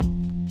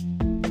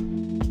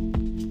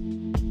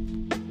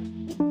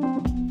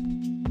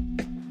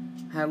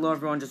Hello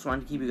everyone, just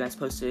wanted to keep you guys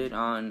posted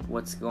on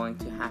what's going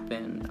to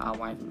happen,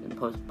 why I haven't been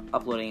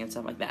uploading and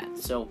stuff like that.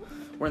 So,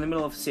 we're in the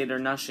middle of Seder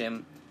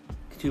Nashim,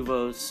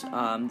 Ketuvos.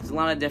 There's a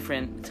lot of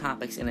different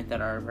topics in it that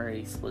are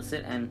very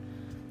explicit, and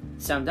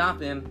some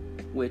dapim,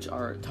 which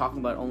are talking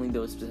about only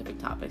those specific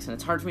topics. And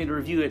it's hard for me to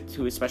review it,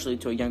 especially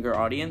to a younger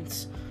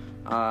audience.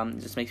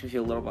 It just makes me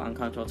feel a little bit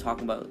uncomfortable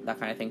talking about that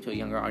kind of thing to a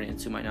younger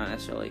audience who might not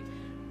necessarily,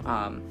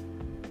 I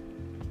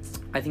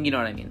think you know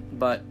what I mean.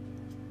 But,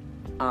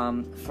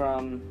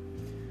 from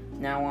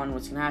now on,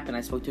 what's going to happen,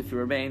 I spoke to a few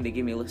Rebbeim. They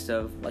gave me a list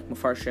of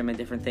Mefarshim and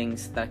different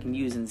things that I can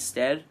use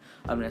instead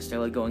of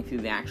necessarily going through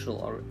the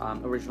actual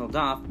original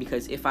daf,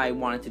 because if I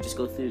wanted to just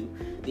go through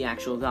the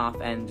actual daf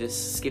and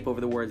just skip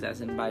over the words as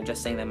in by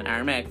just saying them in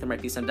Aramaic, there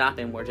might be some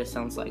dafim where it just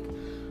sounds like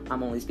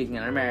I'm only speaking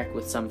in Aramaic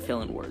with some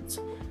fill-in words.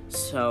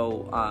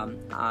 So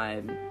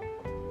that's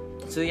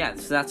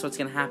what's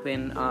going to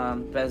happen.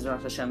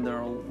 Bezrat Hashem,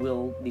 there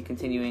will be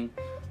continuing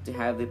to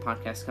have the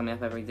podcast coming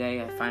up every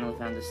day. I finally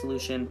found a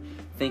solution.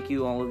 Thank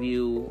you, all of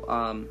you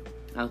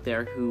out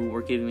there who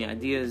were giving me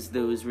ideas.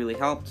 Those really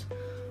helped.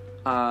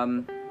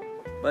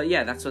 But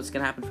yeah, that's what's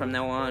going to happen from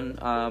now on.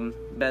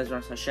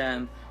 Bezrat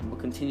Hashem will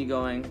continue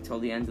going until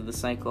the end of the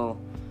cycle.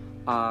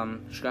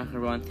 Shkach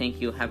everyone. Thank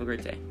you. Have a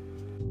great day.